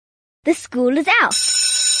The school is out,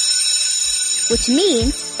 which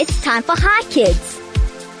means it's time for Hi Kids.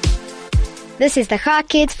 This is the Hi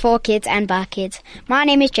Kids, For Kids and By Kids. My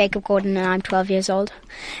name is Jacob Gordon and I'm 12 years old.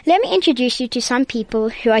 Let me introduce you to some people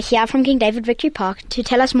who are here from King David Victory Park to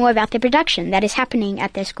tell us more about their production that is happening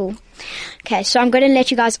at their school. Okay, so I'm going to let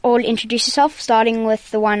you guys all introduce yourself, starting with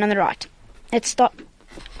the one on the right. Let's start.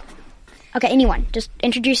 Okay, anyone. Just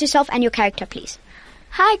introduce yourself and your character, please.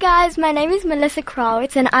 Hi guys, my name is Melissa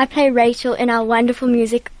Krawitz and I play Rachel in our wonderful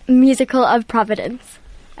musical of Providence.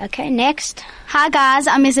 Okay, next. Hi guys,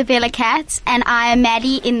 I'm Isabella Katz and I am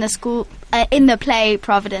Maddie in the play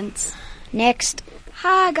Providence. Next.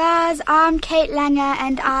 Hi guys, I'm Kate Langer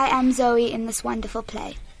and I am Zoe in this wonderful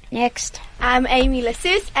play. Next. I'm Amy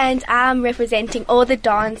Lassus and I'm representing all the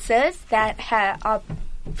dancers that are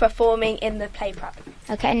performing in the play Providence.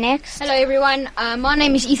 Okay, next. Hello everyone, my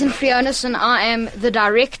name is Ethan Frionis and I am the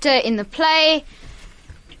director in the play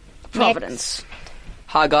Providence.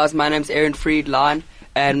 Hi guys, my name's Aaron Friedline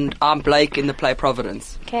and I'm Blake in the play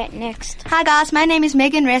Providence. Okay, next. Hi guys, my name is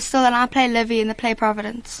Megan Restel and I play Livy in the play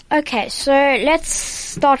Providence. Okay, so let's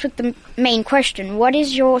start with the main question. What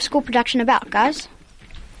is your school production about, guys?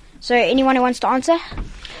 So anyone who wants to answer?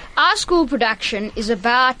 Our school production is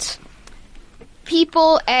about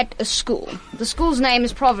people at a school. The school's name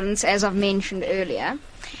is Providence, as I've mentioned earlier.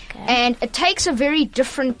 Okay. And it takes a very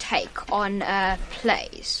different take on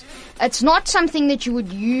plays. It's not something that you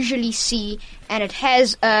would usually see, and it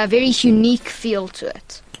has a very unique feel to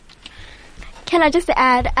it. Can I just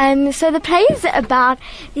add, so the play is about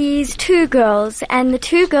these two girls, and the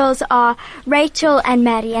two girls are Rachel and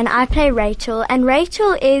Maddie, and I play Rachel, and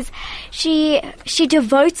Rachel she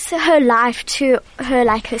devotes her life to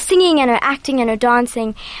her singing and her acting and her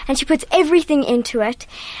dancing, and she puts everything into it,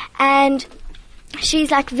 and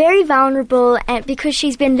she's very vulnerable because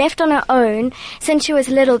she's been left on her own since she was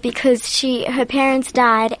little because her parents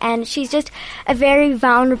died, and she's just a very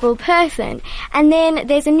vulnerable person. And then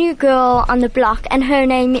there's a new girl on the block and her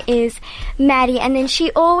name is Maddie, and then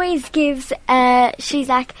she always gives she's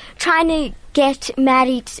trying to get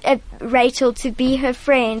Rachel to be her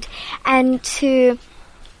friend and to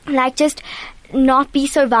just not be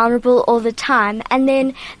so vulnerable all the time. And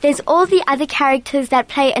then there's all the other characters that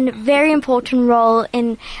play a very important role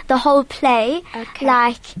in the whole play. Okay.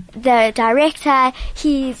 Like the director,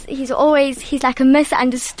 he's a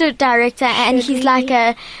misunderstood director, and he's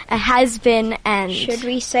a has-been. And should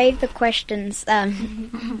we save the questions?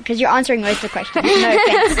 Because you're answering most of the questions. No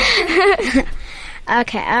offense.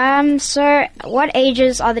 Okay, so what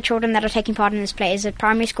ages are the children that are taking part in this play? Is it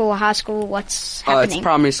primary school or high school? What's happening? It's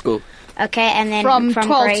primary school. Okay, and then from 12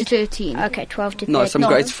 grade to 13. Okay, 12 to 13. No, from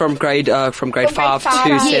grade 5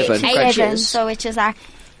 to 7. Ages, so which is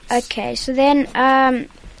Okay, so then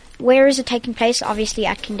where is it taking place? Obviously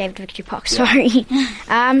at King David Victory Park. Sorry.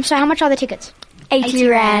 So how much are the tickets? 80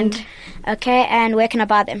 Rand. Okay, and where can I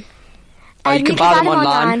buy them? You can buy them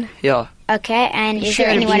online. Yeah. Okay, and is there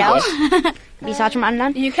anyone else besides from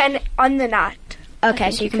online? You can on the night.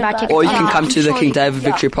 Okay, so you can buy tickets. Or you can come to the King David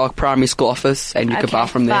Victory Park Primary School office and you can buy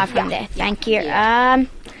from there. Buy from there. Thank you.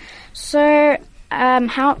 So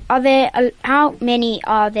how many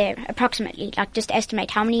are there approximately? Just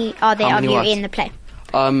estimate, how many are there of you in the play?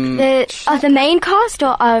 The main cast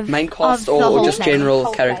or of main cast of the or whole just play?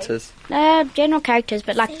 general characters? General characters,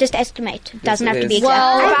 but just estimate. It doesn't have to be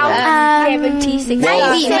exact. Well, 70, 60.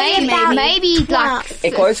 maybe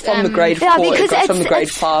it goes from the grade 4. because it goes from the grade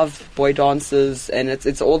it's 5 boy dancers, and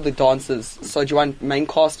it's all the dancers. So do you want main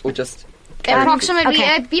cast or just approximately?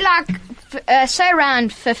 Okay. It'd be say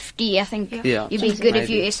around 50. I think Yeah, you'd be good if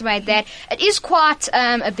maybe. you estimate that. It is quite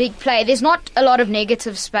a big play. There's not a lot of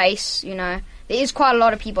negative space. There is quite a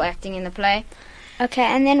lot of people acting in the play. Okay,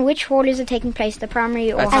 and then which hall is it taking place? The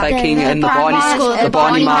primary or It's taking in the Barney school. the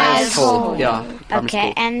Barney Myers Hall. Hall. Yeah. primary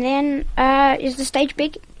Okay, school. and then is the stage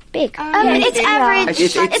big? It's average.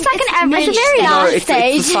 It's An average. No, Very it's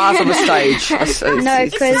the size of a stage. It's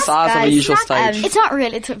the 'cause, size of a guys, usual stage. It's not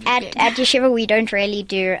really. It's At Yeshiva, we don't really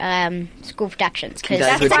do school productions because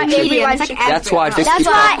That's why everyone- That's why That's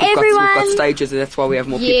why we've everyone- got stages, and that's why we have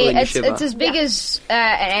more people in Yeah, Yeshiva. it's as big as an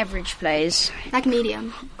average plays.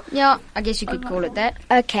 medium. Yeah, I guess you could call it that.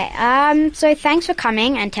 Okay, so thanks for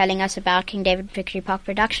coming and telling us about King David Victory Park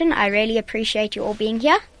production. I really appreciate you all being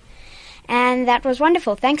here. And that was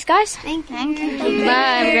wonderful. Thanks, guys. Thank you. Bye,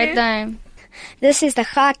 have a great time. This is the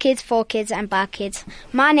Hi Kids, For Kids and By Kids.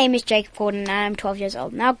 My name is Jacob Gordon and I'm 12 years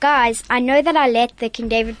old. Now, guys, I know that I let the King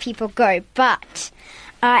David people go, but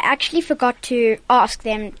I actually forgot to ask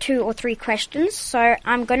them 2 or 3 questions, so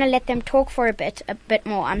I'm going to let them talk for a bit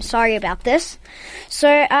more. I'm sorry about this. So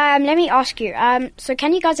let me ask you, so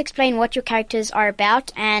can you guys explain what your characters are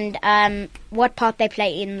about and what part they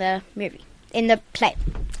play in the play?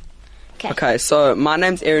 Okay, so my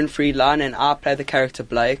name's Aaron Friedline and I play the character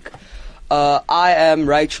Blake. I am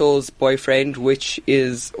Rachel's boyfriend, which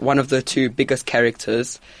is one of the 2 biggest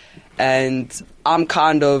characters, and I'm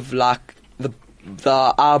kind of like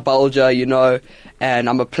the eye bulger, and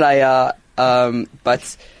I'm a player,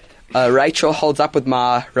 but Rachel holds up with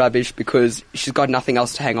my rubbish because she's got nothing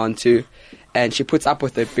else to hang on to, and she puts up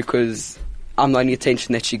with it because I'm the only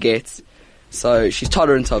attention that she gets, so she's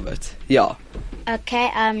tolerant of it. Yeah. Okay,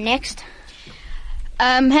 next.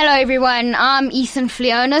 Hello everyone, I'm Ethan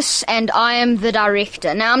Fleonis and I am the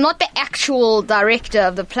director. Now, I'm not the actual director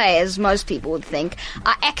of the play as most people would think.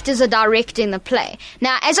 I act as a director in the play.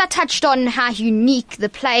 Now, as I touched on how unique the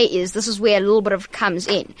play is, this is where a little bit of it comes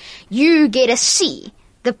in. You get to see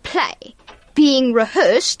the play being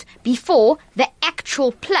rehearsed before the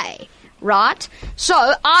actual play, right?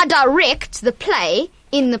 So, I direct the play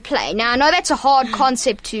in the play. Now, I know that's a hard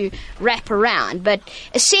concept to wrap around, but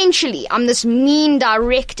essentially, I'm this mean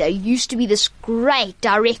director. He used to be this great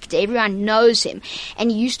director. Everyone knows him,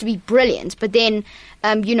 and he used to be brilliant, but then,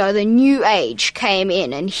 the new age came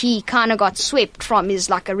in, and he kind of got swept from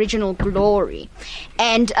his, original glory.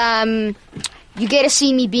 And, you get to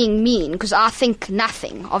see me being mean, because I think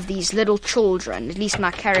nothing of these little children. At least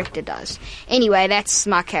my character does. Anyway, that's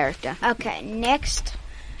my character. Okay, next.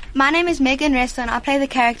 My name is Megan Resto and I play the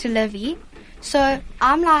character Livy. So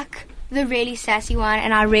I'm the really sassy one,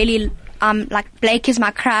 and I really, Blake is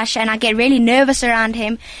my crush, and I get really nervous around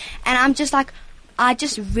him, and I'm just I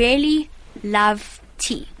just really love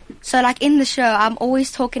tea. So in the show, I'm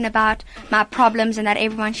always talking about my problems and that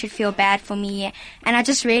everyone should feel bad for me, and I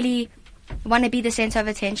just really want to be the centre of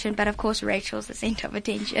attention, but of course Rachel's the centre of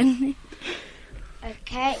attention.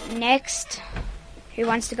 Okay, next. Who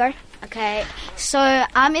wants to go? Okay, so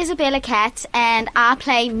I'm Isabella Katz and I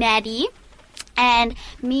play Maddie, and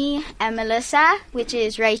me and Melissa, which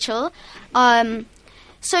is Rachel. Rachel's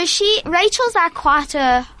quite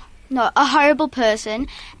a horrible person,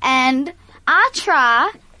 and I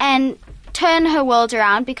try and turn her world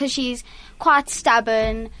around because she's quite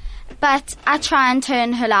stubborn, but I try and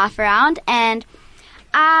turn her life around, and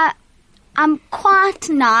I'm quite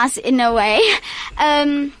nice in a way.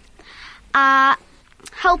 I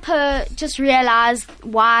help her just realize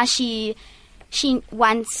why she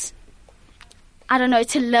wants,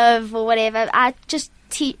 to live or whatever. I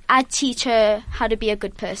teach her how to be a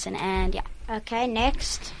good person, and yeah. Okay,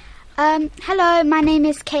 next. Hello, my name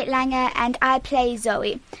is Kate Langer and I play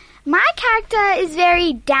Zoe. My character is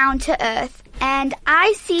very down to earth, and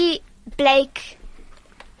I see Blake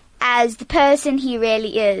as the person he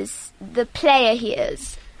really is, the player he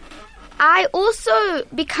is. I also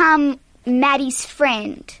become Maddie's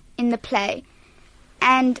friend in the play,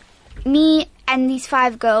 and me and these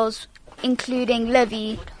 5 girls, including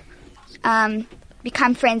Livy,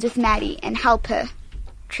 become friends with Maddie and help her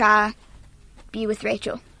try be with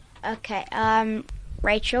Rachel. Okay,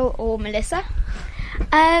 Rachel or Melissa?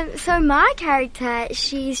 So my character,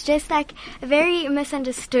 she's just a very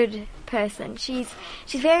misunderstood person. She's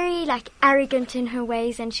very arrogant in her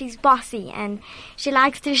ways, and she's bossy, and she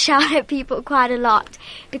likes to shout at people quite a lot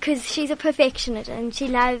because she's a perfectionist and she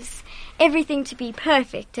loves everything to be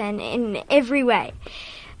perfect and in every way.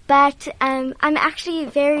 But I'm actually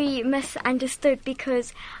very misunderstood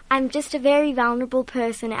because I'm just a very vulnerable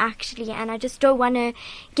person actually, and I just don't want to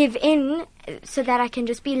give in so that I can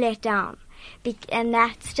just be let down. And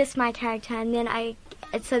that's just my character, and then I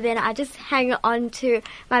just hang on to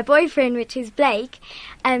my boyfriend, which is Blake,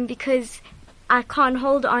 because I can't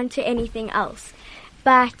hold on to anything else.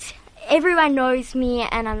 But everyone knows me,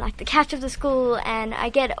 and I'm the catch of the school, and I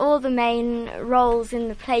get all the main roles in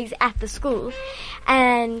the plays at the school.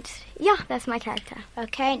 And yeah, that's my character.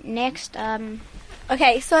 Okay, next.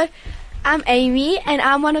 Okay, so I'm Amy, and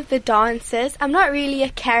I'm one of the dancers. I'm not really a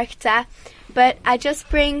character, but I just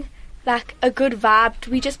bring a good vibe.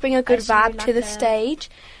 We just bring a good vibe to the stage,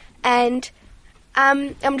 and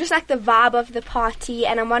I'm just the vibe of the party,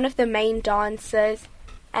 and I'm one of the main dancers,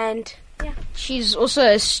 and yeah. She's also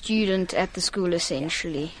a student at the school,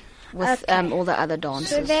 essentially, with all the other dancers.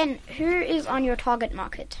 So then, who is on your target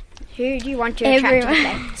market? Who do you want to attract to the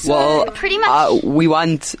play? Well, pretty much we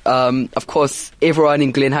want, of course, everyone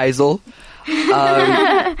in Glen Hazel.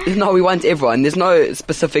 No, we want everyone. There's no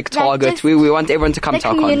specific target. just We want everyone to come to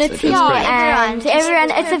our concert. community It's great. and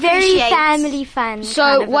everyone. It's a very family fun. So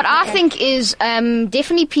kind of what I event. think is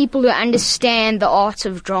definitely people who understand the art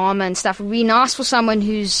of drama and stuff. It would be nice for someone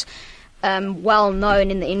who's well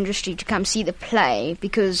known in the industry to come see the play,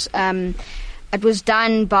 because it was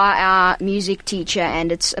done by our music teacher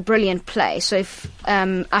and it's a brilliant play. So if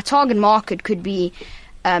our target market could be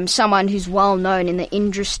someone who's well known in the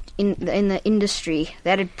industry,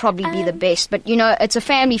 that'd probably be the best. But it's a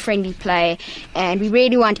family friendly play, and we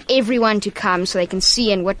really want everyone to come so they can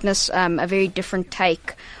see and witness a very different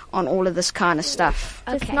take on all of this kind of stuff.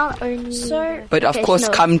 It's not only. But of course,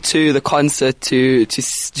 come to the concert to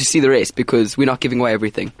see the rest, because we're not giving away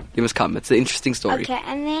everything. You must come. It's an interesting story. Okay,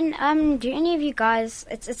 and then do any of you guys?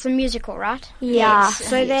 It's a musical, right? Yeah. Yes.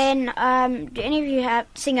 So then, do any of you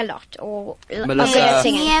sing a lot or Melissa,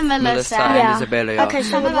 singing? Me and Melissa. and Yeah. Isabella. Yeah. Okay, so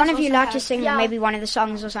Some would of one us of you also like to have- sing yeah. maybe one of the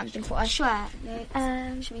songs or something for us? Sure.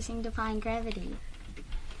 Should we sing Defying Gravity?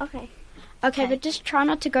 Okay. Okay, but just try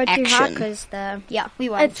not to go too Action. hard because we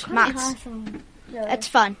won't. It's quite Max. awesome. It's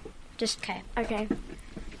fun. Just okay. Okay.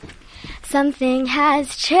 Something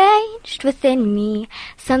has changed within me.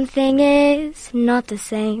 Something is not the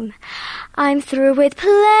same. I'm through with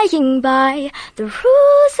playing by the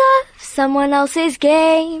rules of someone else's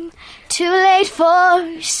game. Too late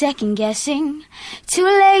for second guessing. Too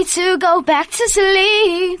late to go back to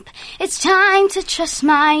sleep. It's time to trust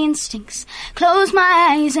my instincts. Close my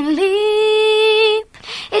eyes and leap.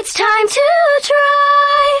 It's time to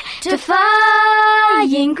try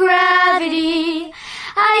defying gravity.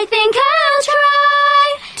 I think I'll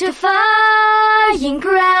try defying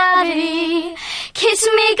gravity. Kiss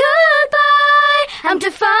me goodbye. I'm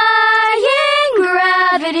defying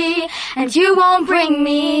gravity, and you won't bring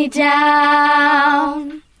me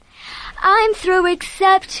down. I'm through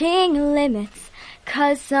accepting limits,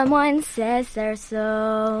 'cause someone says they're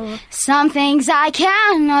so. Some things I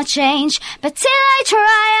cannot change, but till I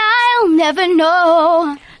try, I'll never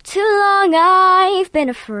know. Too long I've been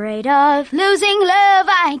afraid of Losing love,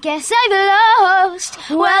 I guess I've lost.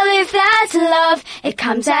 Well, if that's love, it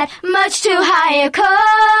comes at much too high a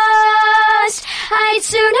cost. I'd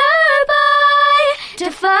sooner buy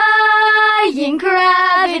defying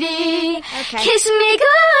gravity. Kiss me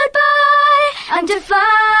goodbye, I'm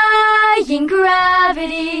defying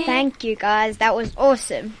gravity. Thank you, guys. That was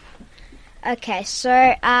awesome. Okay,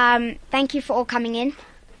 so thank you for all coming in.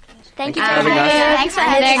 Thank you for very having much. us. Thanks for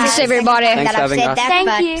having Thanks, us. everybody. Thanks That for I've having said us. that, Thank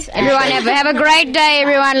but, you. Everyone have a great day,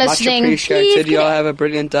 everyone Much listening. appreciated. Y'all have a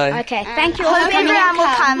brilliant day. Okay, thank you all Hope for coming. everyone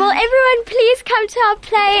will come. Well, everyone, please come to our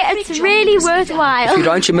play. It's really worthwhile. If you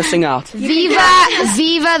don't, you're missing out.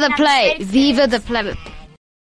 Viva the play. Viva the play.